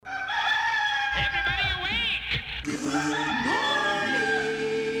Good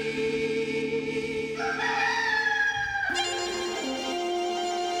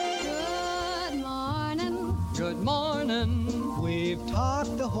morning. We've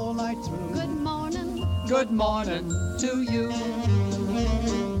talked the whole night through. Good morning. Good morning to you.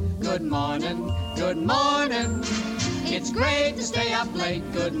 Good morning. Good morning. It's great to stay up late.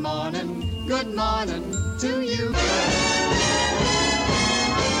 Good morning. Good morning to you.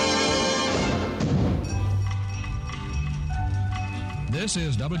 This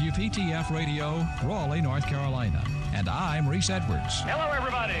is WPTF Radio, Raleigh, North Carolina, and I'm Reese Edwards. Hello,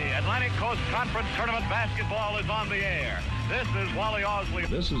 everybody. Atlantic Coast Conference Tournament basketball is on the air. This is Wally Osley.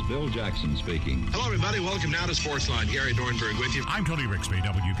 This is Bill Jackson speaking. Hello, everybody. Welcome now to Sportsline. Gary Dornberg with you. I'm Tony Rixby,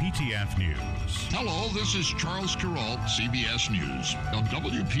 WPTF News. Hello, this is Charles Kuralt, CBS News, of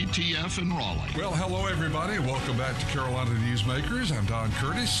WPTF in Raleigh. Well, hello, everybody. Welcome back to Carolina Newsmakers. I'm Don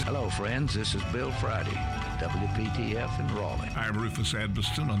Curtis. Hello, friends. This is Bill Friday, WPTF in Raleigh. I'm Rufus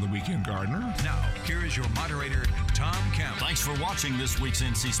Edmiston on the Weekend Gardener. Now, here is your moderator, Tom Kemp. Thanks for watching this week's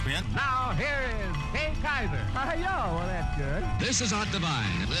NC Spin. Now, here is Kay Kaiser. Well, that's good. This is Art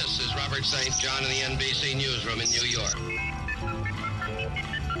Divine. This is Robert St. John in the NBC Newsroom in New York.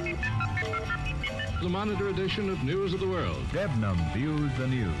 The Monitor edition of News of the World. Debnam views the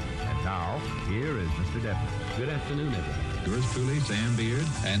news. And now, here is Mr. Debnam. Good afternoon, everyone. Yours truly, Sam Beard,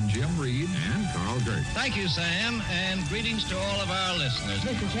 and Jim Reed, and Carl Gert. Thank you, Sam, and greetings to all of our listeners.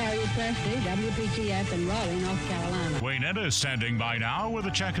 This is Harriet Presley, WPTF in Raleigh, North Carolina. Wayne Etta is standing by now with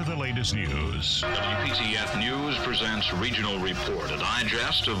a check of the latest news. WPTF News presents Regional Report, a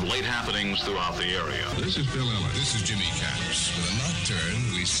digest of late happenings throughout the area. This is Bill Ellen. This is Jimmy Caps. With a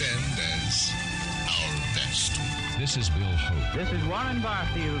nocturne we send as our best. This is Bill Hope. This is Warren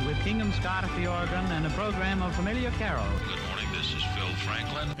Barfield with Kingham Scott at the organ and a program of familiar carols. Good morning, this is Phil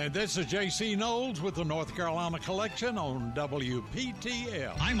Franklin. And this is J.C. Knowles with the North Carolina Collection on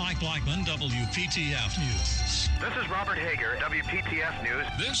WPTF. I'm Mike Blackman, WPTF News. This is Robert Hager, WPTF News.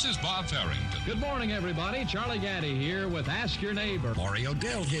 This is Bob Farrington. Good morning, everybody. Charlie Gaddy here with Ask Your Neighbor. Mario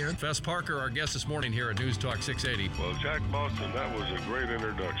Dell here. Fess Parker, our guest this morning here at News Talk 680. Well, Jack Boston, that was a great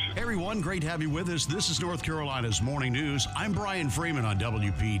introduction. Hey, everyone, great to have you with us. This is North Carolina's Morning News. I'm Brian Freeman on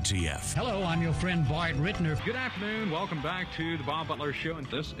WPTF. Hello, I'm your friend Bart Rittner. Good afternoon. Welcome back to the Bob Butler Show. And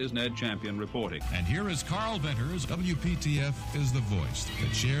this is Ned Champion reporting. And here is Carl Venters. WPTF is the voice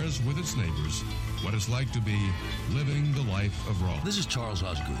that shares with its neighbors what it's like to be living the life of Raleigh. This is Charles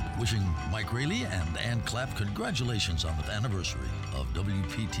Osgood, wishing Mike Raley and Ann Clapp congratulations on the anniversary of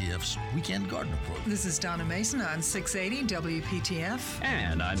WPTF's Weekend Gardener program. This is Donna Mason on 680 WPTF.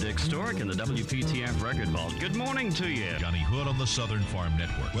 And I'm Dick Stork in the WPTF Record Vault. Good morning to you. Johnny Hood on the Southern Farm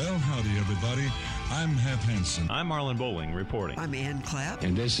Network. Well, howdy, everybody. I'm Hap Hansen. I'm Marlon Bowling reporting. I'm Ann Clapp.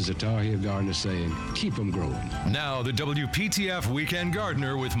 And this is a Tar Heel Gardener saying, keep them growing. Now, the WPTF Weekend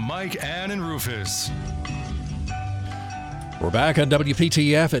Gardener with Mike, Ann, and Rufus. We're back on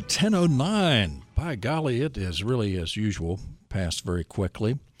WPTF at 10:09. By golly, it is really, as usual, passed very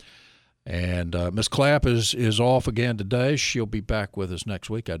quickly. And Miss Clapp is off again today. She'll be back with us next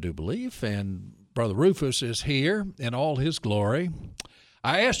week, I do believe. And Brother Rufus is here in all his glory.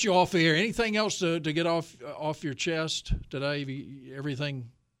 I asked you off the air, anything else to get off your chest today?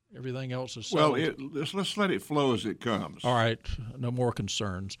 Everything else is settled? Well, let's let it flow as it comes. All right, no more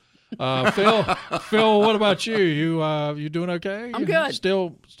concerns. Phil, what about you? You doing okay? I'm good.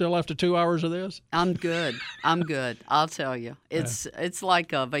 Still after 2 hours of this? I'm good. I'll tell you. It's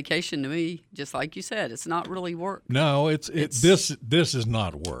like a vacation to me, just like you said. It's not really work. No, this is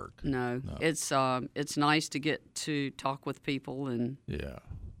not work. No. It's nice to get to talk with people and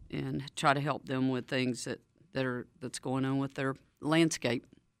try to help them with things that's going on with their landscape.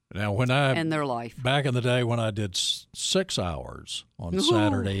 Now, and their life. Back in the day when I did 6 hours on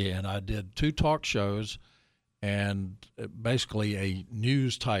Saturday, and I did 2 talk shows and basically a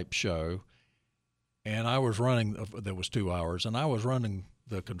news type show, and I was running, that was 2 hours, and I was running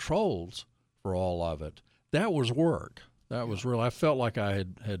the controls for all of it. That was work. That was real. I felt like I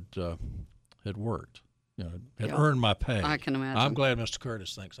had worked, had earned my pay. I can imagine. I'm glad Mr.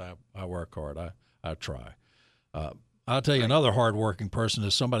 Curtis thinks I work hard. I try. I'll tell you, another hard-working person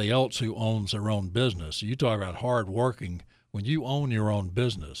is somebody else who owns their own business. You talk about hard-working when you own your own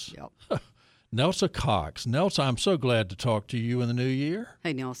business. Yep. Nelsa Cox. Nelsa, I'm so glad to talk to you in the new year.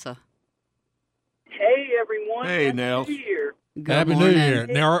 Hey, Nelsa. Hey, everyone. Hey, Nels. Happy New Year. Happy New Year.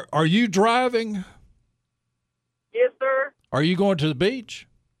 Now, are you driving? Yes, sir. Are you going to the beach?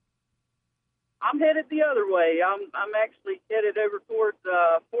 I'm headed the other way. I'm actually headed over towards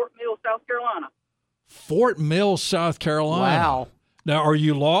Fort Mill, South Carolina. Fort Mill, South Carolina. Wow. Now, are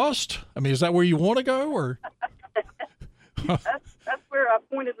you lost? I mean, is that where you want to go, or? That's where I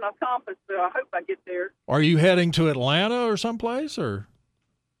pointed my compass, so I hope I get there. Are you heading to Atlanta or someplace, or?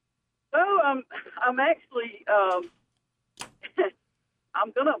 So I'm actually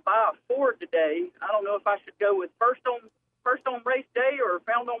I'm gonna buy a Ford today. I don't know if I should go with first on race day or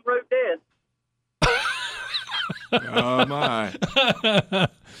found on road dead. Oh my.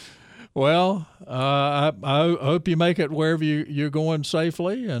 Well, I hope you make it wherever you're going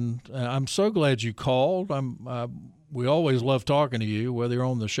safely, and I'm so glad you called. We always love talking to you, whether you're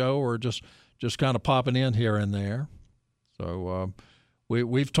on the show or just kind of popping in here and there. So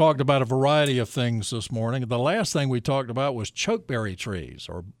we've talked about a variety of things this morning. The last thing we talked about was chokeberry trees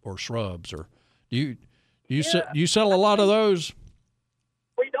or shrubs. Or do you sell a lot of those?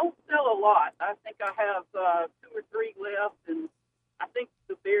 We don't sell a lot. I think I have 2 or 3 left, and I think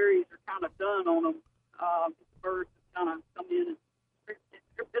the berries are kind of done on them. The birds kind of come in and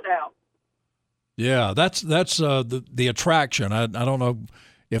strip it out. Yeah, that's the attraction. I don't know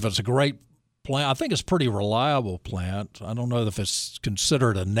if it's a great plant. I think it's a pretty reliable plant. I don't know if it's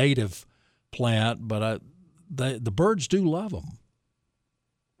considered a native plant, but the birds do love them.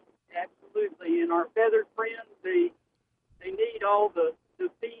 Absolutely, and our feathered friends, they need all the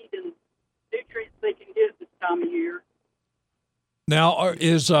feed and nutrients they can get this time of year. Now,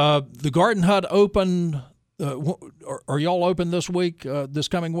 is the garden hut open? Are y'all open this week? This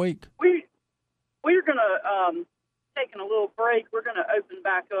coming week? We're gonna taking a little break. We're gonna open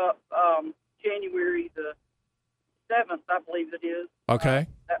back up January the 7th, I believe it is. Okay.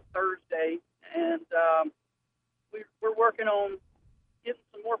 That Thursday, and we're working on getting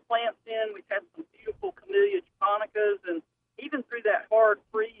some more plants in. We've had some beautiful Camellia japonicas, and even through that hard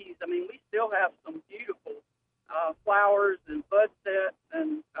freeze, I mean, we still have some beautiful flowers and bud sets,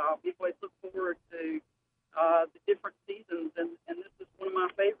 and we always look forward to the different seasons, and this is one of my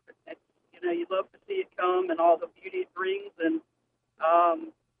favorites. You love to see it come and all the beauty it brings, and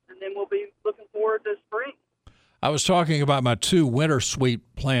then we'll be looking forward to spring. I was talking about my 2 winter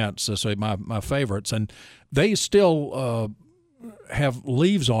sweet plants, my favorites, and they still have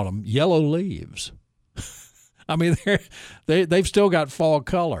leaves on them, yellow leaves. I mean, they've still got fall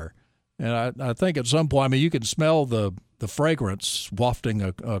color, and I think at some point, I mean, you can smell the fragrance wafting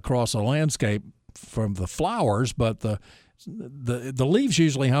across the landscape from the flowers, but the leaves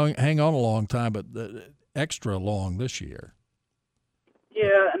usually hang on a long time, but extra long this year.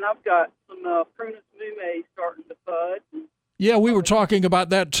 Yeah, and I've got some Prunus mume starting to bud. Yeah, we were talking about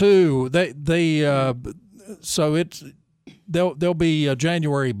that too. So they'll be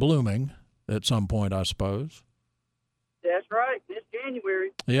January blooming at some point, I suppose. That's right. It's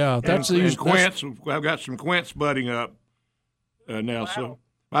January. Yeah, and quince. I've got some quince budding up now. Wow. So,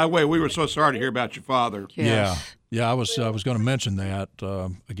 by the way, we were so sorry to hear about your father. Yes. Yeah. I was going to mention that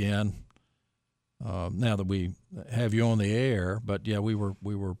again. Now that we have you on the air, but yeah, we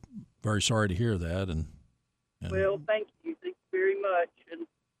were very sorry to hear that. And well, thank you very much. And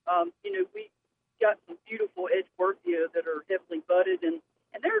we got some beautiful Edgeworthia that are heavily budded, and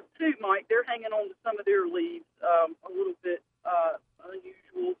they're too, Mike. They're hanging on to some of their leaves a little bit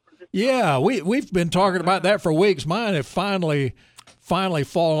unusual for this. Yeah, we've been talking about that for weeks. Mine have finally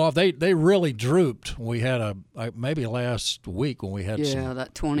fallen off. They really drooped. We had maybe last week when we had some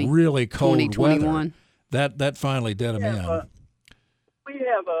that really cold 2021. Weather. That finally did them in. We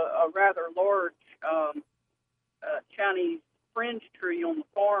have a rather large Chinese fringe tree on the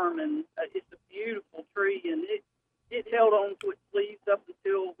farm, and it's a beautiful tree, and it held on to its leaves up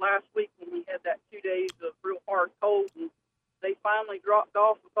until last week when we had that 2 days of real hard cold, and they finally dropped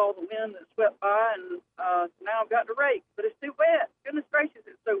off with all the wind that swept by, and now I've got to rake. But it's too wet. Goodness gracious,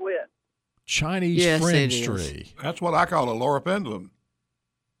 it's so wet. Chinese fringe tree. That's what I call a loropetalum.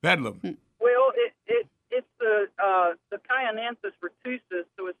 Bedlam. Well, it's the Chionanthus retusus,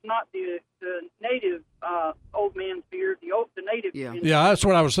 so it's not the native old man's beard. The native. Yeah, that's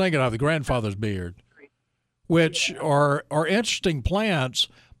what I was thinking of, the grandfather's beard, which are interesting plants,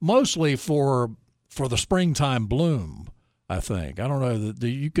 mostly for the springtime bloom. I think. I don't know. Do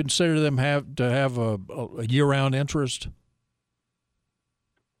you consider them have a year-round interest?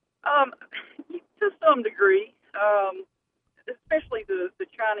 To some degree, especially the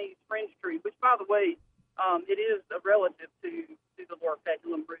Chinese fringe tree, which, by the way, it is a relative to the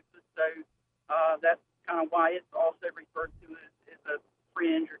Loropetalum rufus, so that's kind of why it's also referred to as a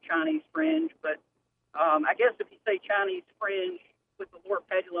fringe or Chinese fringe. But I guess if you say Chinese fringe with the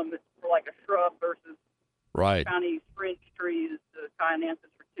Loropetalum, it's more like a shrub versus right. Chinese fringe tree is the Chionanthus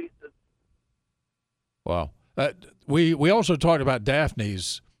retusus. Wow. We also talked about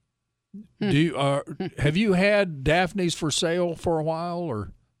Daphnes. Have you had Daphnes for sale for a while,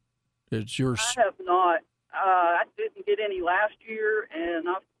 or it's yours? I have not. I didn't get any last year, and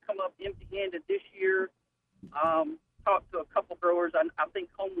I've come up empty-handed this year. Talked to a couple growers. I think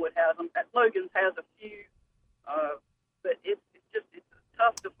Homewood has them. Logan's has a few, but it's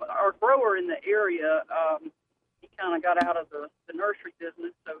tough to. Our grower in the area, he kind of got out of the nursery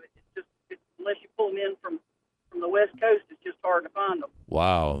business, so unless you pull them in from the West Coast, it's just hard to find them.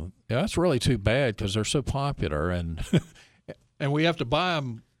 Wow, yeah, that's really too bad because they're so popular, and and we have to buy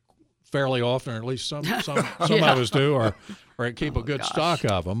them fairly often, or at least some of us do, or keep a good stock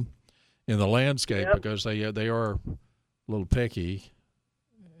of them in the landscape because they are a little picky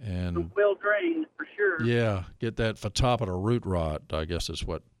and well drained for sure. Yeah, get that Phytophthora root rot, I guess is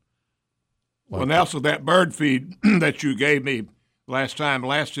what. Well, Nelson, that bird feed that you gave me last time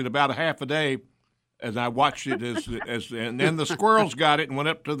lasted about a half a day, as I watched it and then the squirrels got it and went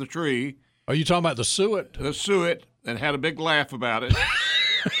up to the tree. Are you talking about the suet? The suet, and had a big laugh about it.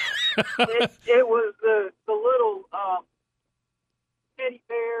 It was the little teddy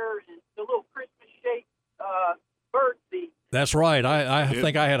bear and the little Christmas-shaped bird seed. That's right. I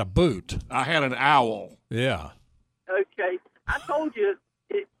think I had a boot. I had an owl. Yeah. Okay. I told you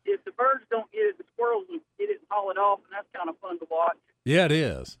if the birds don't get it, the squirrels will get it and haul it off, and that's kind of fun to watch. Yeah, it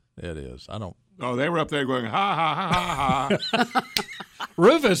is. It is. I don't. Oh, they were up there going, ha, ha, ha, ha, ha.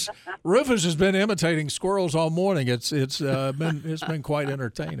 Rufus has been imitating squirrels all morning. It's been quite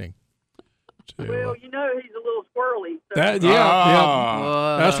entertaining. Well, he's a little squirrely. So.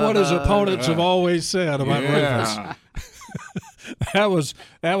 That's what his opponents have always said about Rufus. that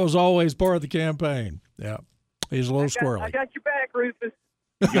was always part of the campaign. Yeah, he's a little squirrely. I got your back, Rufus.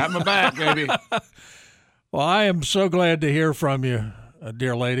 You got my back, baby. Well, I am so glad to hear from you,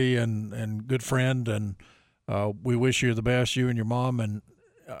 dear lady and good friend, and we wish you the best, you and your mom, and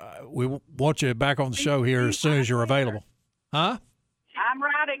we want you back on the show here as soon as you're available. Huh? I'm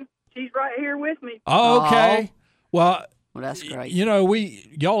riding. She's right here with me. Oh, okay. Well, that's great.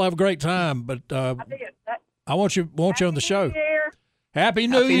 Y'all have a great time, but I want you on the show. Happy New Year. Happy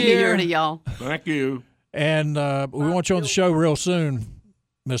New Year to y'all. Thank you. And we want you on the show real soon,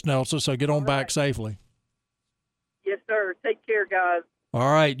 Miss Nelson, so get on back safely. Yes, sir. Take care, guys.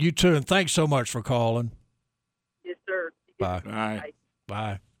 All right, you too, and thanks so much for calling. Yes, sir. Bye. Bye.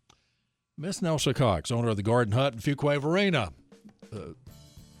 Bye. Miss Nelson Cox, owner of the Garden Hut in Fuquay Varina.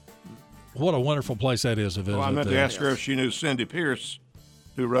 What a wonderful place that is to visit. Well, I meant to ask her if she knew Cindy Pierce,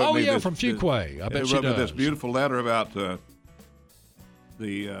 who wrote me from Fuquay. I bet she wrote does. me this beautiful letter about the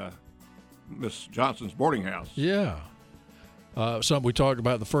Miss Johnson's boarding house. Yeah. Something we talked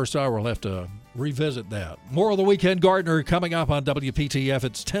about in the first hour. We'll have to revisit that. More of the Weekend Gardener coming up on WPTF.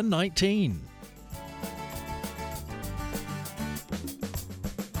 It's 10:19.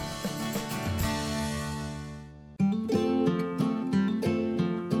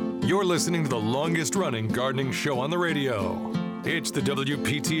 You're listening to the longest-running gardening show on the radio. It's the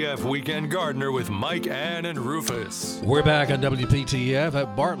WPTF Weekend Gardener with Mike, Ann, and Rufus. We're back on WPTF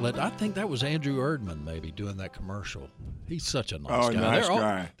at Bartlett. I think that was Andrew Erdman maybe doing that commercial. He's such a nice guy. Nice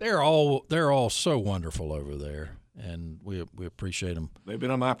guy. They're all so wonderful over there, and we appreciate them. They've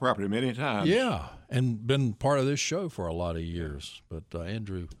been on my property many times. Yeah, and been part of this show for a lot of years. But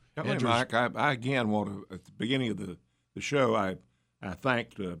Andrew, Mike, I again want to, at the beginning of the show, I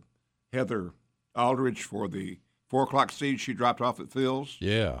thanked Heather Aldridge for the 4 o'clock seed she dropped off at Phil's.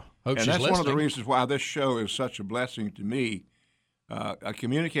 Yeah. And that's one of the reasons why this show is such a blessing to me. I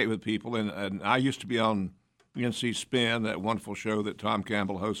communicate with people, and I used to be on NC Spin, that wonderful show that Tom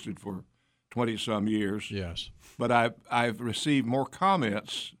Campbell hosted for 20-some years. Yes. But I've received more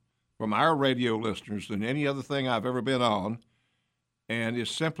comments from our radio listeners than any other thing I've ever been on, and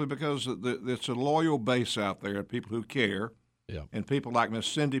it's simply because it's a loyal base out there, people who care, and people like Miss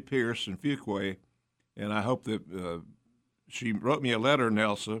Cindy Pierce in Fuquay. And I hope that she wrote me a letter,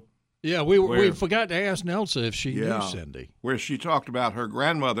 Nelsa. Yeah, we forgot to ask Nelsa if she knew Cindy. Where she talked about her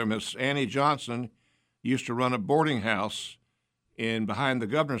grandmother, Miss Annie Johnson, used to run a boarding house behind the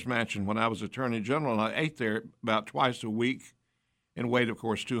governor's mansion when I was attorney general, and I ate there about twice a week and weighed, of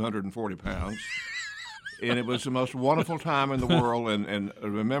course, 240 pounds. And it was the most wonderful time in the world. And I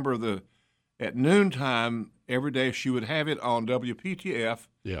remember at noontime every day she would have it on WPTF.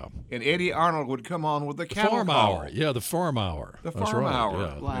 Yeah. And Eddie Arnold would come on with the cattle farm call. hour. Yeah, the farm hour. The farm hour.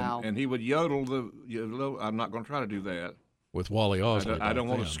 Yeah. Wow. And he would yodel I'm not going to try to do that. With Wally Osley. I don't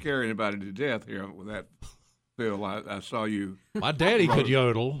want to scare anybody to death here with that, Phil. I saw you. My daddy could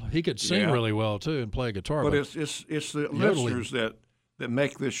yodel. He could sing really well, too, and play guitar. But it's the listeners that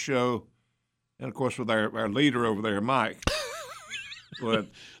make this show, and, of course, with our leader over there, Mike. But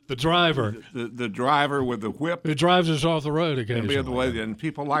the driver. The driver with the whip. Who drives us off the road occasionally. And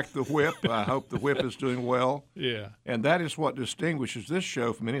people like the whip. I hope the whip is doing well. Yeah. And that is what distinguishes this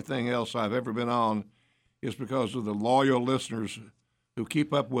show from anything else I've ever been on, is because of the loyal listeners who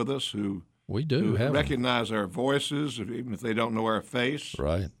keep up with us, who recognize our voices, even if they don't know our face.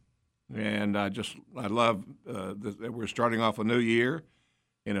 Right. And I love that we're starting off a new year.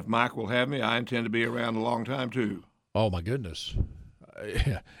 And if Mike will have me, I intend to be around a long time, too. Oh, my goodness.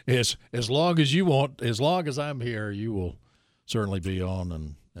 As long as you want, as long as I'm here, you will certainly be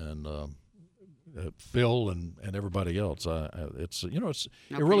on, and Phil and everybody else. It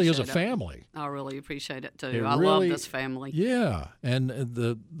really is a family. I really appreciate it too. I love this family. Yeah, and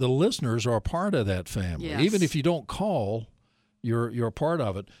the listeners are a part of that family. Yes. Even if you don't call, you're a part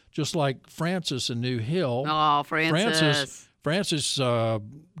of it. Just like Frances in New Hill. Oh, Frances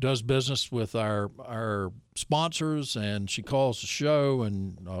does business with our sponsors, and she calls the show,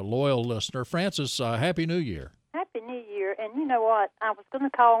 and a loyal listener. Frances, Happy New Year. Happy New Year. And you know what? I was going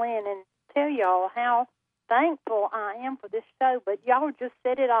to call in and tell y'all how thankful I am for this show, but y'all just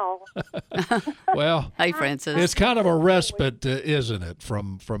said it all. Well, hey, Frances. It's kind of a respite, isn't it,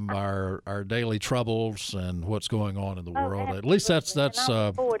 from our daily troubles and what's going on in the world. Absolutely. At least that's. I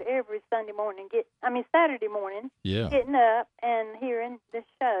look forward every Sunday morning, Saturday morning, getting up and hearing this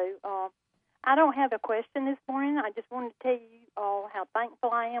show. I don't have a question this morning. I just wanted to tell you all how thankful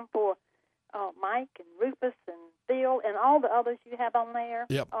I am for Mike and Rufus and Phil and all the others you have on there.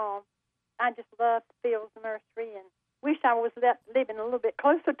 Yep. I just love Phil's nursery and wish I was living a little bit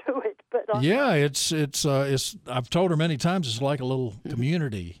closer to it. But yeah, it's. I've told her many times it's like a little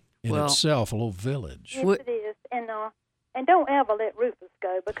community in itself, a little village. Yes, it is, and don't ever let Rufus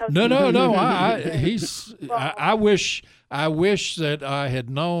go because no. I wish that I had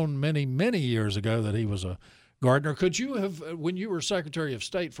known many years ago that he was a gardener. Could you have, when you were Secretary of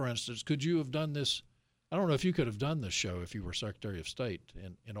State, for instance, could you have done this? I don't know if you could have done this show if you were Secretary of State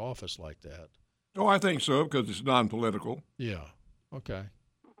in office like that. Oh, I think so, because it's non-political. Yeah. Okay.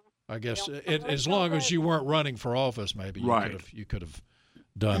 I guess as long as you weren't running for office, maybe you could have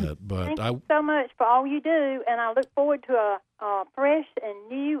done it. But thank you so much for all you do, and I look forward to a fresh and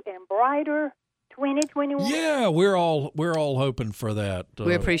new and brighter 2021. Yeah, we're all hoping for that.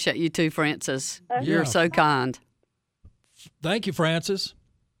 We appreciate you too, Frances. You're so kind. Thank you, Frances.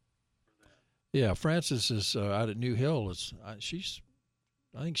 Yeah, Frances is out at New Hill. I think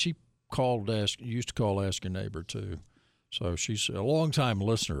she used to call Ask Your Neighbor too. So she's a longtime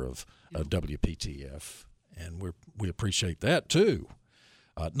listener of WPTF, and we appreciate that too.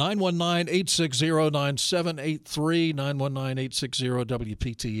 919-860-9783,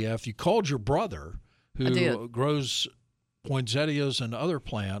 919-860-WPTF. You called your brother, who grows poinsettias and other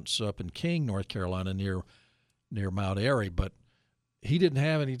plants up in King, North Carolina, near Mount Airy, but he didn't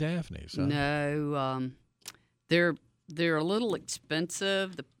have any Daphnes. Huh? No, they're a little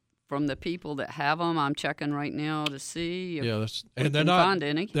expensive. From the people that have them, I'm checking right now to see if we can find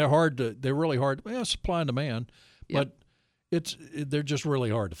any. They're really hard. Well, supply and demand, but they're just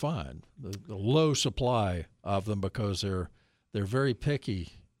really hard to find. The low supply of them because they're very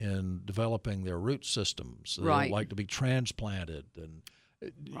picky in developing their root systems. They don't like to be transplanted, and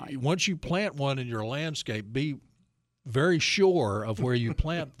once you plant one in your landscape, be very sure of where you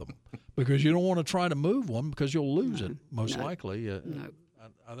plant them because you don't want to try to move one because you'll lose it most likely.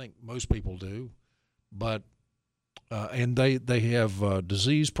 I think most people do, but and they have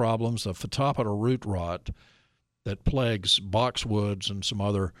disease problems, the phytophthora root rot that plagues boxwoods and some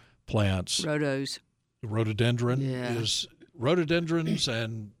other plants. Rhododendrons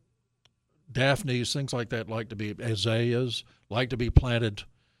and Daphnes, things like that, azaleas like to be planted.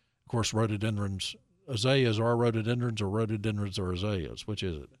 Of course, rhododendrons. Azaleas are rhododendrons, or rhododendrons are azaleas. Which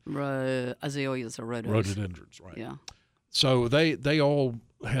is it? Azaleas are rhododendrons. Rhododendrons, right? Yeah. So they all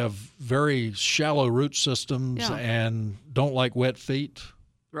have very shallow root systems and don't like wet feet.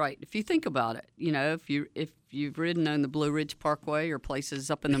 Right. If you think about it, if you've ridden on the Blue Ridge Parkway or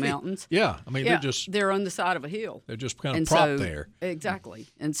places up in the mountains. They're on the side of a hill. They're just kind of propped there. Exactly.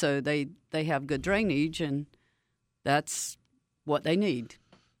 And so they have good drainage, and that's what they need.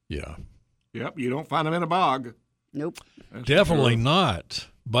 Yeah. Yep, you don't find them in a bog. Nope. That's definitely not.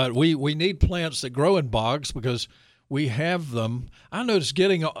 But we need plants that grow in bogs because we have them. I noticed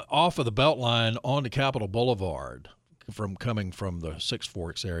getting off of the Beltline onto Capitol Boulevard coming from the Six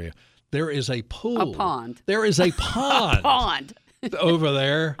Forks area, there is a pool. A pond. There is a pond. A pond. Over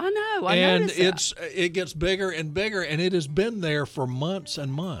there. I know. It gets bigger and bigger, and it has been there for months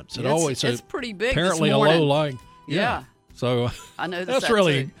and months. It's pretty big. Apparently this a morning. low lying. Yeah. So I know that's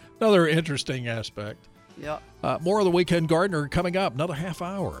really another interesting aspect. Yep. More of the Weekend Gardener coming up, another half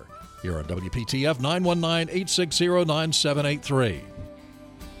hour here on WPTF 919-860-9783.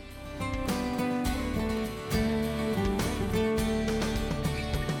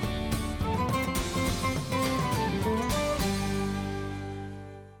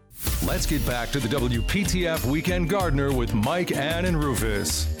 Let's get back to the WPTF Weekend Gardener with Mike, Ann, and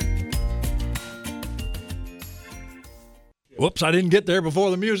Rufus. Whoops, I didn't get there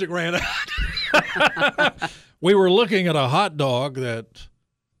before the music ran out. We were looking at a hot dog that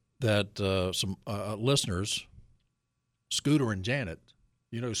some listeners, Scooter and Janet,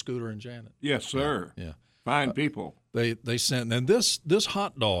 you know Scooter and Janet? Yes, sir. Yeah. Fine people. They sent, and this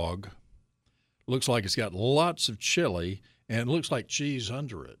hot dog looks like it's got lots of chili and it looks like cheese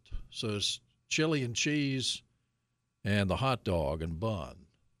under it. So it's chili and cheese and the hot dog and bun.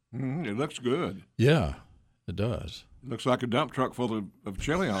 It looks good. Yeah, it does. It looks like a dump truck full of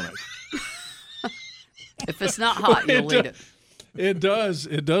chili on it. If it's not hot, you'll eat it. It does.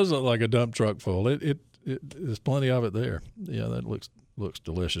 It does look like a dump truck full. There's plenty of it there. Yeah, that looks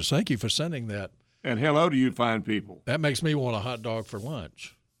delicious. Thank you for sending that. And hello to you fine people. That makes me want a hot dog for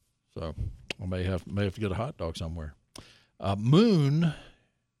lunch. So I may have to get a hot dog somewhere. Moon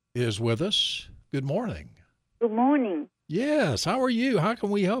is with us. Good morning. Good morning. Yes. How are you? How can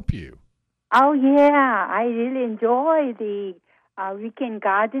we help you? Oh, yeah. I really enjoy the weekend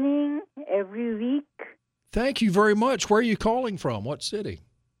gardening every week. Thank you very much. Where are you calling from? What city?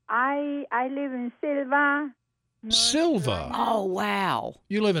 I live in Silva. Silva? Oh, wow.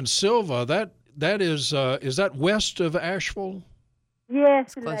 You live in Silva. That is that west of Asheville?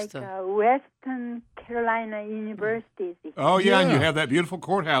 Yes, like Western Carolina University. Oh, yeah, and you have that beautiful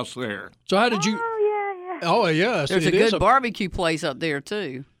courthouse there. So how did you... Oh, yeah. Oh, yes. There's a good barbecue place up there,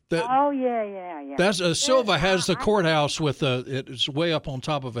 too. Yeah. That's Silva has the courthouse with it's way up on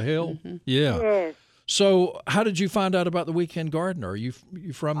top of a hill. Mm-hmm. Yeah. Yes. So how did you find out about the Weekend Gardener? Are you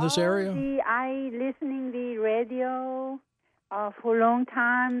from this area? I listening the radio for a long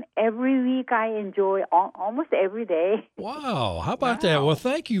time. Every week I enjoy almost every day. Wow. How about that? Well,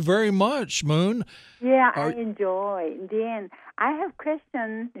 thank you very much, Moon. Yeah, I enjoy. Then I have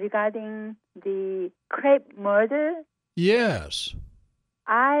questions regarding the crepe myrtle. Yes.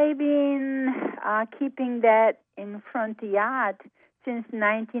 I've been keeping that in front yard since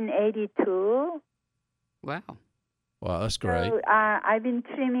 1982. Wow. Wow, that's great. So I've been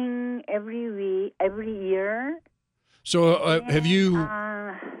trimming every year. So have you...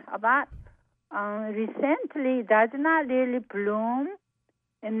 About recently, does not really bloom,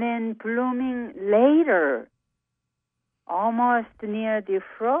 and then blooming later, almost near the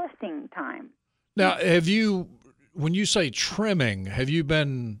frosting time. Now, have you... When you say trimming, have you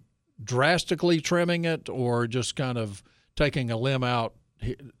been drastically trimming it or just kind of taking a limb out,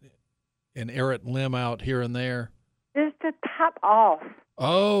 an errant limb out here and there? Just the top off.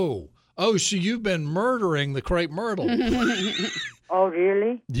 Oh, so you've been murdering the crepe myrtle. Oh,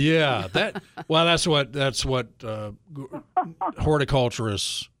 really? Yeah, that's what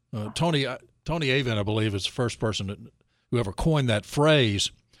horticulturists, Tony Avon, I believe, is the first person who ever coined that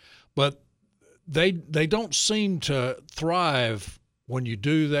phrase, but They don't seem to thrive when you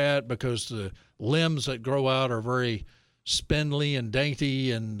do that because the limbs that grow out are very spindly and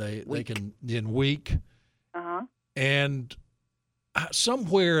dainty, and they can weak. Uh-huh. And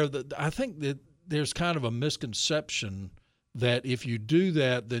somewhere I think that there's kind of a misconception that if you do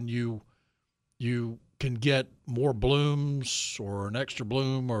that, then you can get more blooms or an extra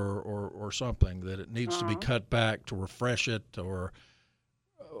bloom or something, that it needs to be cut back to refresh it, or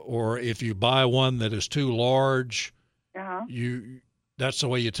if you buy one that is too large, that's the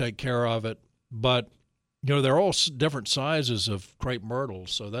way you take care of it. But, they're all different sizes of crepe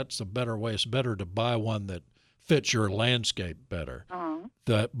myrtles, so that's the better way. It's better to buy one that fits your landscape better.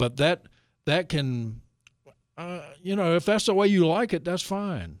 But that can, if that's the way you like it, that's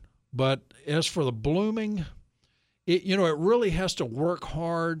fine. But as for the blooming, it really has to work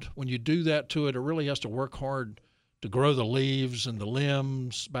hard. When you do that to it, it really has to work hard to grow the leaves and the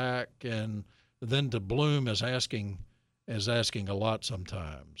limbs back, and then to bloom is asking a lot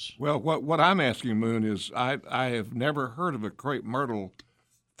sometimes. Well, what I'm asking, Moon, is I have never heard of a crepe myrtle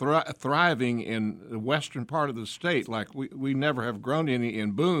thriving in the western part of the state. Like we never have grown any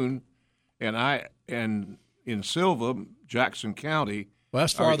in Boone, and in Silva, Jackson County. Well,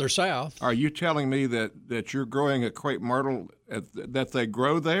 that's farther south. Are you telling me that you're growing a crepe myrtle that they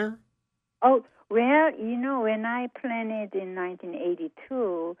grow there? Oh. Well, when I planted in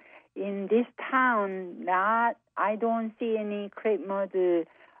 1982, in this town, I don't see any crepe myrtle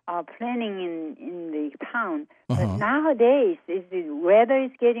planting in the town. But nowadays, the weather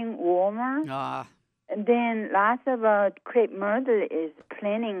is getting warmer. then lots of crepe myrtle is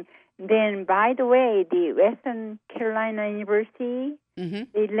planting. Then, by the way, the Western Carolina University,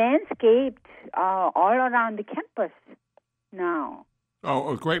 they landscaped all around the campus now.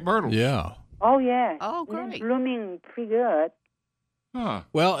 Oh, crepe myrtle. Yeah. Oh, yeah. Oh, great. It's blooming pretty good. Huh.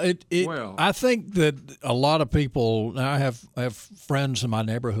 Well, I think that a lot of people. Now I have friends in my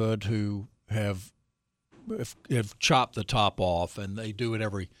neighborhood who have chopped the top off, and they do it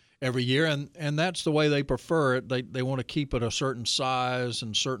every year, and that's the way they prefer it. They want to keep it a certain size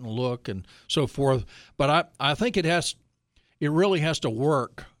and certain look and so forth. But I think it really has to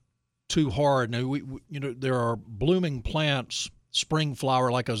work too hard. Now there are blooming plants, spring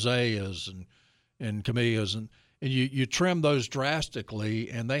flower like azaleas and camellias, and you trim those drastically,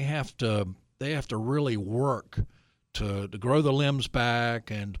 and they have to really work to grow the limbs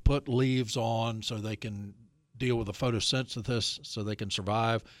back and put leaves on so they can deal with the photosynthesis so they can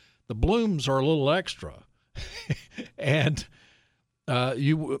survive. The blooms are a little extra, and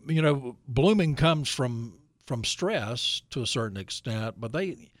blooming comes from stress to a certain extent, but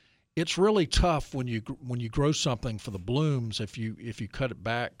it's really tough when you grow something for the blooms if you cut it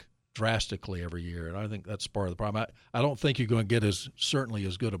back drastically every year, and I think that's part of the problem. I don't think you're going to get certainly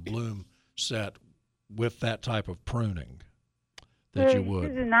as good a bloom set with that type of pruning that you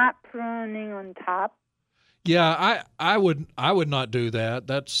would. This is not pruning on top. Yeah, I would not do that.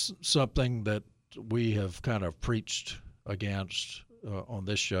 That's something that we have kind of preached against on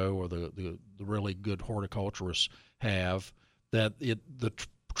this show, or the really good horticulturists have, that the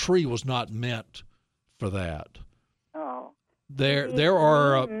tree was not meant for that. Oh. There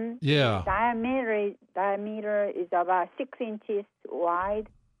are diameter is about 6 inches wide,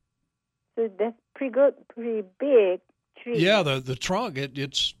 so that's pretty good, pretty big tree. Yeah, the trunk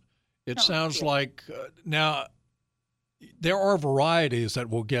it sounds like now there are varieties that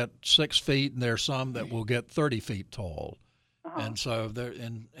will get 6 feet, and there are some that will get 30 feet tall, and so there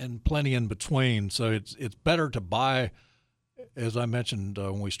and plenty in between. So it's better to buy, as I mentioned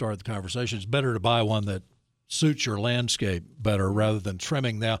when we started the conversation, it's better to buy one that suits your landscape better rather than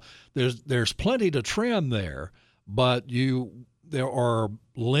trimming. Now, there's plenty to trim there, but there are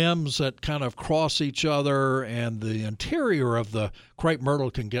limbs that kind of cross each other, and the interior of the crepe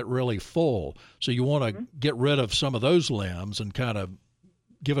myrtle can get really full. So you want to get rid of some of those limbs and kind of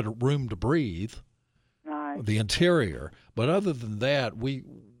give it a room to breathe, the interior. But other than that, we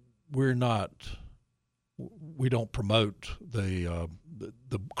don't promote the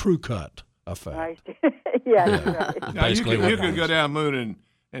crew cut effect. Right. Yeah. Right. Now you could go down Moon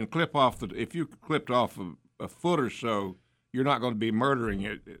and clip off if you clipped off a foot or so, you're not going to be murdering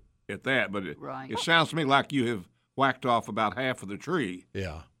it at that. But it sounds to me like you have whacked off about half of the tree.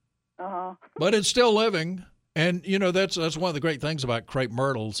 Yeah. Uh-huh. But it's still living, and that's one of the great things about crepe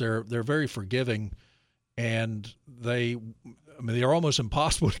myrtles. They're very forgiving, and they're almost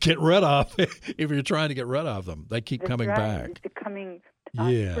impossible to get rid of if you're trying to get rid of them. They keep coming back. It's becoming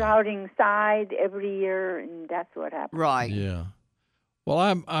sprouting side every year, and that's what happens. Right. Yeah. Well,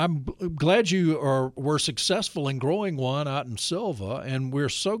 I'm glad you were successful in growing one out in Silva, and we're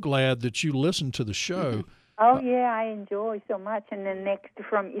so glad that you listened to the show. Oh, yeah, I enjoy so much. And then next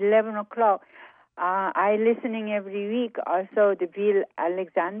from 11 o'clock, I listening every week. Also, the Bill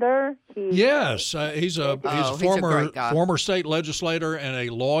Alexander. He's a former state legislator and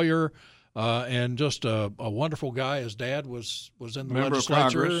a lawyer. And just a wonderful guy. His dad was in the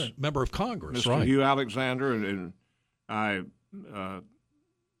legislature, member of Congress, Mr. right? Hugh Alexander, and I.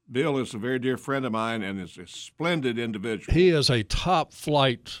 Bill is a very dear friend of mine, and is a splendid individual. He is a top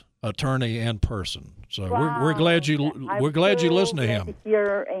flight attorney and person. So we're glad you listen to him.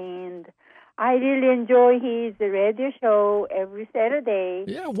 Here, and I really enjoy his radio show every Saturday.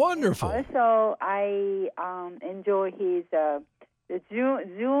 Yeah, wonderful. Also, I enjoy his the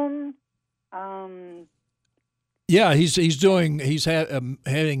Zoom. Yeah, he's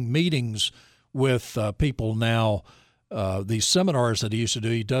having meetings with people now. These seminars that he used to do,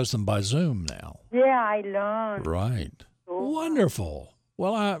 he does them by Zoom now. Yeah, I learned. Right. Wonderful.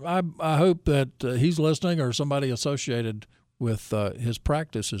 Well, I hope that he's listening, or somebody associated with his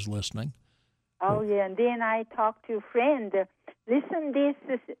practice is listening. Oh, yeah. And then I talked to a friend. Listen, this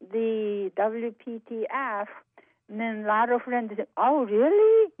is the WPTF. And then a lot of friends said, "Oh,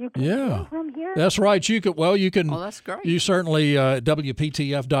 really? You can go from here?" That's right. You can. Well, you can. Oh, that's great. You certainly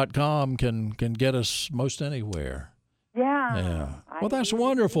WPTF.com can get us most anywhere. Yeah. Well, that's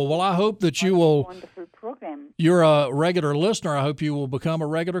wonderful. Well, I hope that you will. Wonderful program. You're a regular listener. I hope you will become a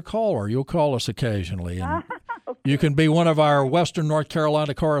regular caller. You'll call us occasionally, and okay. You can be one of our Western North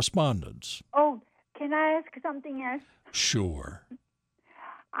Carolina correspondents. Oh, can I ask something else? Sure.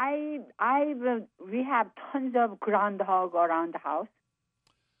 we have tons of groundhog around the house.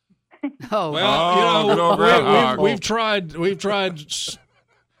 Oh well, we've tried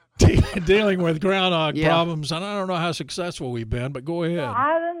dealing with groundhog problems, and I don't know how successful we've been. But go ahead.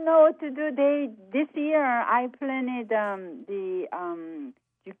 I don't know what to do. This year I planted the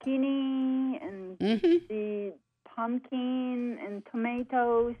zucchini and the pumpkin and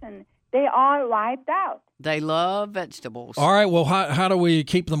tomatoes, and they all wiped out. They love vegetables. All right. Well, how do we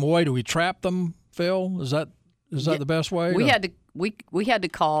keep them away? Do we trap them, Phil? Is that the best way? We had to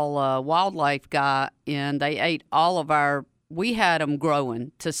call a wildlife guy, and they ate all of our. We had them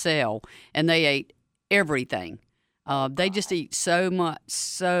growing to sell, and they ate everything. They just eat so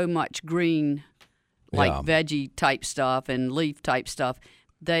much green, like veggie type stuff and leaf type stuff.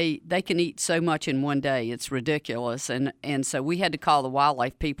 They can eat so much in one day. It's ridiculous. And so we had to call the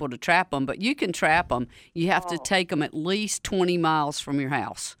wildlife people to trap them. But you can trap them. You have to take them at least 20 miles from your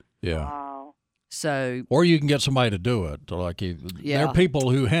house. Yeah. Wow. So. Or you can get somebody to do it. There are people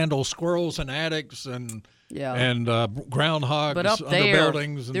who handle squirrels in attics and groundhogs but up under there,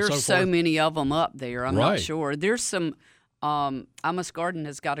 buildings and there's so forth. many of them up there. I'm not sure. There's some. Imus Garden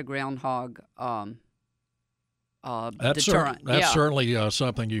has got a groundhog. That's deterrent. Certainly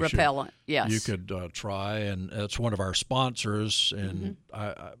something you repellent. You could try, and it's one of our sponsors. And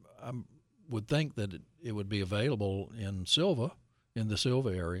I would think that it would be available in the Sylva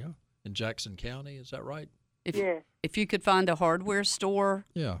area in Jackson County. Is that right? If you could find a hardware store,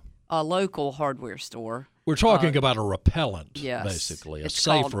 a local hardware store. We're talking about a repellent, basically, a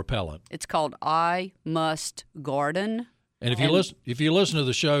safe repellent. It's called I Must Garden. And if you listen to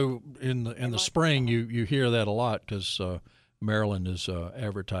the show in the spring, you hear that a lot because Maryland is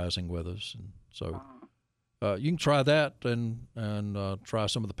advertising with us, and so you can try that and try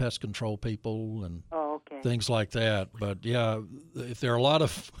some of the pest control people and things like that. But if there are a lot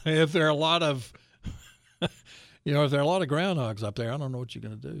of groundhogs up there, I don't know what you're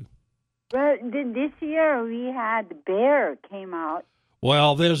going to do. Well, this year we had bear came out.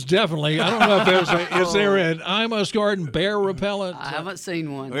 Well, there's definitely, I don't know if is there an Imus Garden bear repellent? I haven't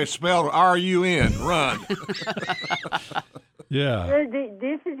seen one. It's spelled R-U-N, run. Yeah. Well,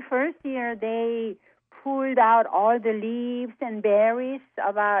 this is the first year they pulled out all the leaves and berries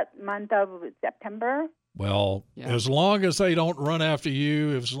about month of September. Well, as long as they don't run after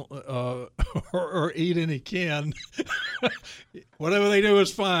you or eat any kin, whatever they do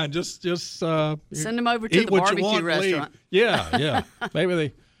is fine. Just send them over to the barbecue restaurant. Yeah. Maybe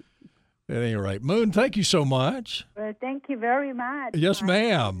they. At any rate, Moon, thank you so much. Well, thank you very much. Yes,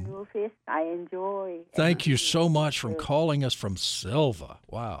 ma'am. Rufus, I enjoy. Thank you so much for calling us from Sylva.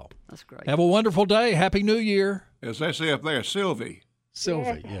 Wow, that's great. Have a wonderful day. Happy New Year. As they say up there, Sylvie.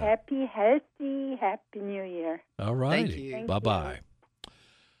 Sylvie, yes, happy, healthy, happy New Year. All right. Thank you. Bye-bye.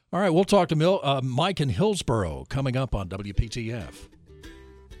 All right, we'll talk to Mike in Hillsboro coming up on WPTF.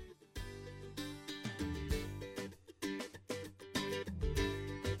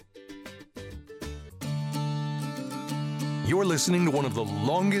 You're listening to one of the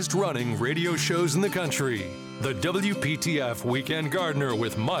longest-running radio shows in the country, the WPTF Weekend Gardener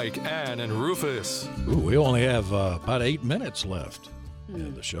with Mike, Ann, and Rufus. Ooh, we only have about 8 minutes left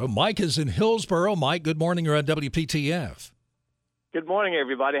in the show. Mike is in Hillsboro. Mike, good morning. You're on WPTF. Good morning,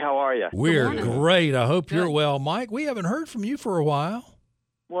 everybody. How are you? We're great. I hope you're well. Mike, we haven't heard from you for a while.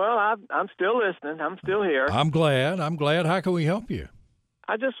 Well, I'm still listening. I'm still here. I'm glad. How can we help you?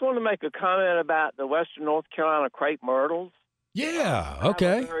 I just want to make a comment about the Western North Carolina crepe myrtles. Yeah,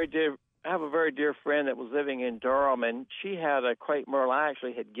 okay. I have a very dear friend that was living in Durham, and she had a crepe myrtle I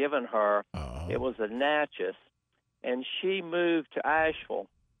actually had given her. It was a Natchez, and she moved to Asheville,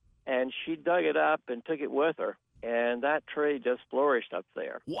 and she dug it up and took it with her, and that tree just flourished up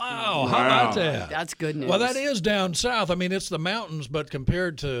there. Wow. How about that? That's good news. Well, that is down south. I mean, it's the mountains, but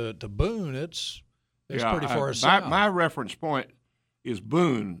compared to Boone, it's pretty far south. My reference point is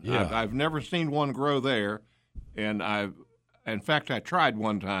Boone. Yeah. I've never seen one grow there, and in fact, I tried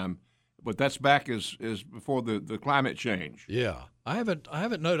one time, but that's back is before the climate change. Yeah, I haven't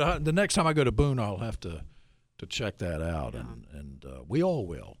noted. The next time I go to Boone, I'll have to check that out, and we all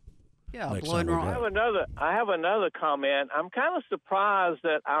will. Yeah, I have another comment. I'm kind of surprised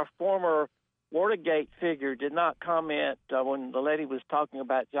that our former Watergate figure did not comment when the lady was talking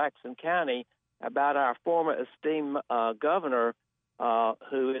about Jackson County about our former esteemed governor.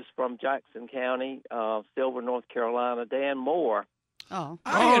 Who is from Jackson County, Sylva, North Carolina, Dan Moore. I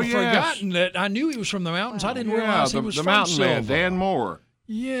had forgotten that. I knew he was from the mountains. I didn't realize he was from mountain Sylva. man, Dan Moore.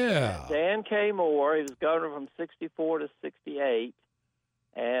 Yeah. Dan K. Moore. He was governor from 64 to 68.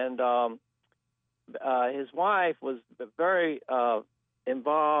 And his wife was very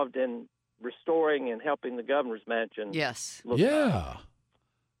involved in restoring and helping the governor's mansion. Yes. Yeah.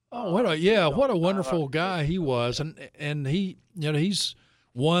 Oh, what a wonderful guy he was, and he, he's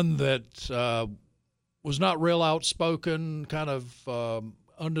one that was not real outspoken, kind of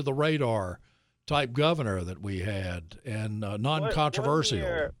under the radar type governor that we had, and non-controversial. 1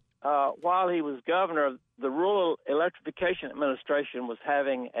 year, while he was governor, the Rural Electrification Administration was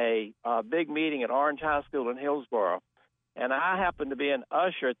having a big meeting at Orange High School in Hillsborough, and I happened to be an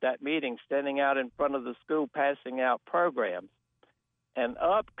usher at that meeting, standing out in front of the school passing out programs. And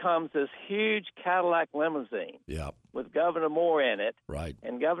up comes this huge Cadillac limousine with Governor Moore in it. Right.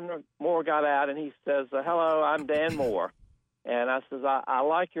 And Governor Moore got out, and he says, "Hello, I'm Dan Moore." And I says, I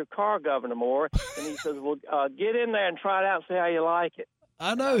like your car, Governor Moore. And he says, "Well, get in there and try it out and see how you like it."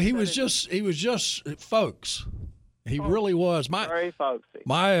 I know. He was just folks. He really was. Very folksy.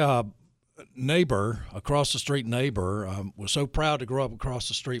 My neighbor, across the street was so proud to grow up across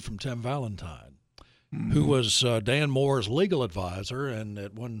the street from Tim Valentine, who was Dan Moore's legal advisor, and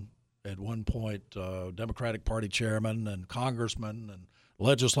at one point Democratic Party chairman and congressman and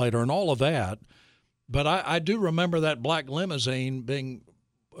legislator and all of that. But I do remember that black limousine being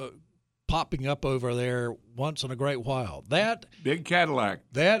popping up over there once in a great while. That big Cadillac.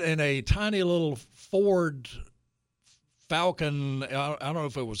 That and a tiny little Ford Falcon. I don't know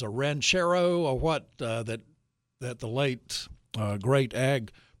if it was a Ranchero or what that the late great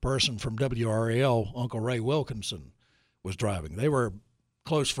ag person from WRAL, Uncle Ray Wilkinson, was driving. They were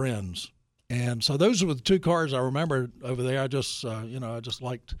close friends, and so those were the two cars I remember over there. I just I just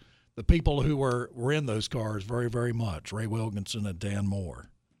liked the people who were in those cars very, very much. Ray Wilkinson and Dan Moore.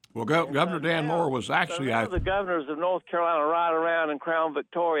 Well, Governor Dan Moore was actually the governors of North Carolina ride around in Crown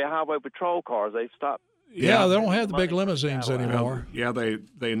Victoria highway patrol cars. They stopped. Yeah, they don't have the big limousines anymore. Yeah,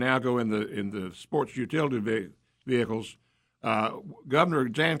 they now go in the sports utility vehicles. Governor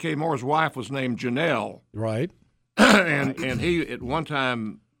Dan K. Moore's wife was named Janelle. Right. and he, at one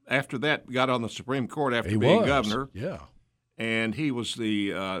time, after that, got on the Supreme Court after being governor. Yeah. And he was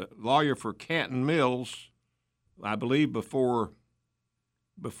the lawyer for Canton Mills, I believe, before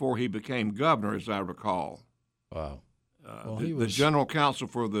he became governor, as I recall. Wow. The general counsel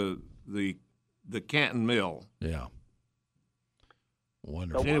for the Canton Mill. Yeah.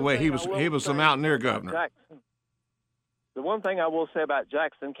 Wonderful. Anyway, he was the Mountaineer governor. Jackson. The one thing I will say about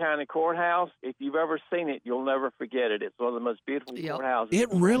Jackson County Courthouse, if you've ever seen it, you'll never forget it. It's one of the most beautiful courthouses. It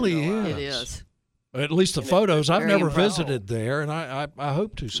really is. It is. At least the photos. I've never visited there, and I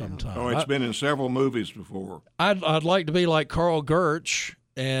hope to sometime. Oh, it's been in several movies before. I'd like to be like Carl Gertsch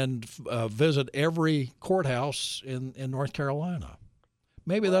and visit every courthouse in North Carolina.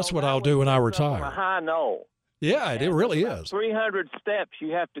 Maybe that's what I'll do when I retire. On a high knoll. Yeah, it really is. 300 steps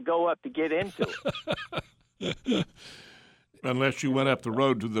you have to go up to get into it. Unless you went up the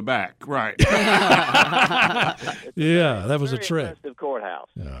road to the back, right? Yeah, that was a trick. Impressive courthouse.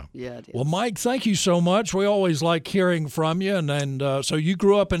 Yeah, it is. Well, Mike, thank you so much. We always like hearing from you. And so you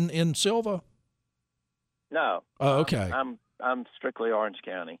grew up in Silva? No. Oh, okay. I'm strictly Orange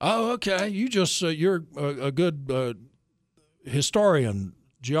County. Oh, okay. You just you're a good historian,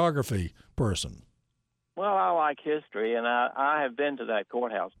 geography person. Well, I like history, and I have been to that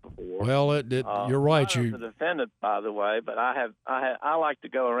courthouse before. Well, you're right. I'm a defendant, by the way, but I like to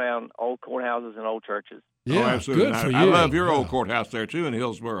go around old courthouses and old churches. Yeah, absolutely. Good for you. I love your old courthouse there too in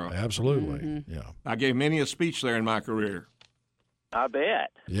Hillsborough. Absolutely. Mm-hmm. Yeah. I gave many a speech there in my career. I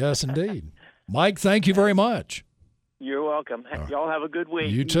bet. Yes, indeed. Mike, thank you very much. You're welcome. Y'all have a good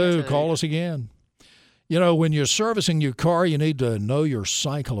week. You too. Call us again. You know, when you're servicing your car, you need to know your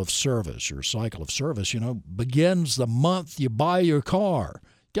cycle of service. Your cycle of service, begins the month you buy your car.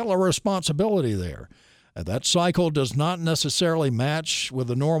 Get a little responsibility there. That cycle does not necessarily match with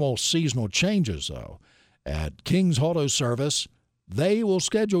the normal seasonal changes, though. At King's Auto Service, they will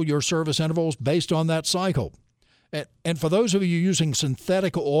schedule your service intervals based on that cycle. And for those of you using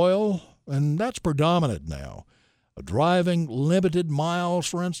synthetic oil, and that's predominant now, driving limited miles,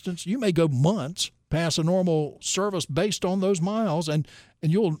 for instance, you may go months past a normal service based on those miles, and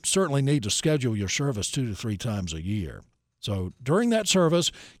you'll certainly need to schedule your service 2 to 3 times a year. So during that service,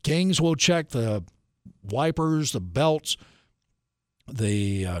 King's will check the wipers, the belts,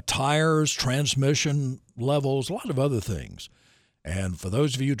 the tires, transmission levels, a lot of other things. And for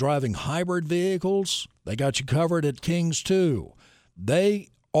those of you driving hybrid vehicles, they got you covered at King's too. They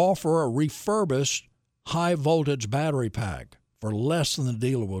offer a refurbished high-voltage battery pack for less than the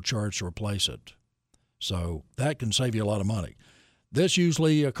dealer will charge to replace it. So that can save you a lot of money. This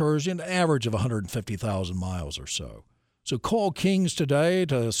usually occurs in an average of 150,000 miles or so. So call King's today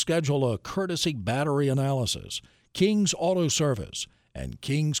to schedule a courtesy battery analysis. King's Auto Service and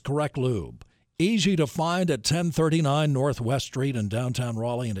King's Correct Lube. Easy to find at 1039 Northwest Street in downtown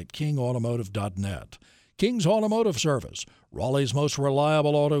Raleigh and at kingautomotive.net. King's Automotive Service, Raleigh's most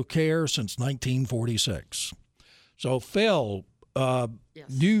reliable auto care since 1946. So, Phil, yes.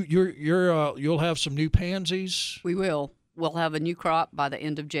 You'll have some new pansies? We will. We'll have a new crop by the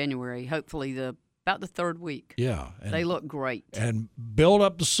end of January, hopefully about the third week. Yeah. They look great. And build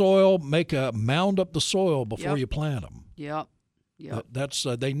up the soil, mound up the soil before you plant them. Yep. That's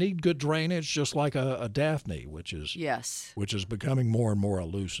they need good drainage, just like a Daphne, which is becoming more and more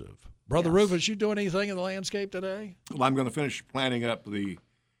elusive. Brother Rufus, you doing anything in the landscape today? Well, I'm going to finish planting up the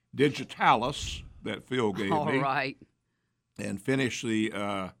digitalis that Phil gave me. All right. And finish the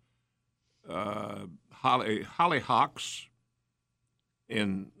hollyhocks.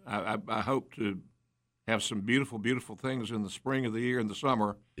 And I hope to have some beautiful, beautiful things in the spring of the year and the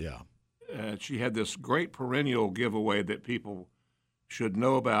summer. Yeah. She had this great perennial giveaway that people should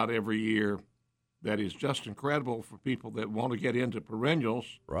know about every year that is just incredible for people that want to get into perennials.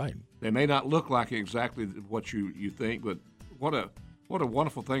 Right. They may not look like exactly what you think, but what a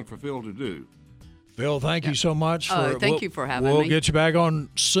wonderful thing for Phil to do. Phil, thank you so much. Thank you for having me. We'll get you back on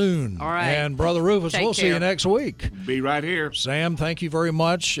soon. All right. And Brother Rufus, we'll see you next week. Be right here. Sam, thank you very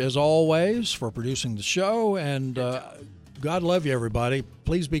much, as always, for producing the show. And God love you, everybody.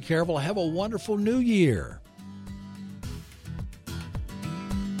 Please be careful. Have a wonderful new year.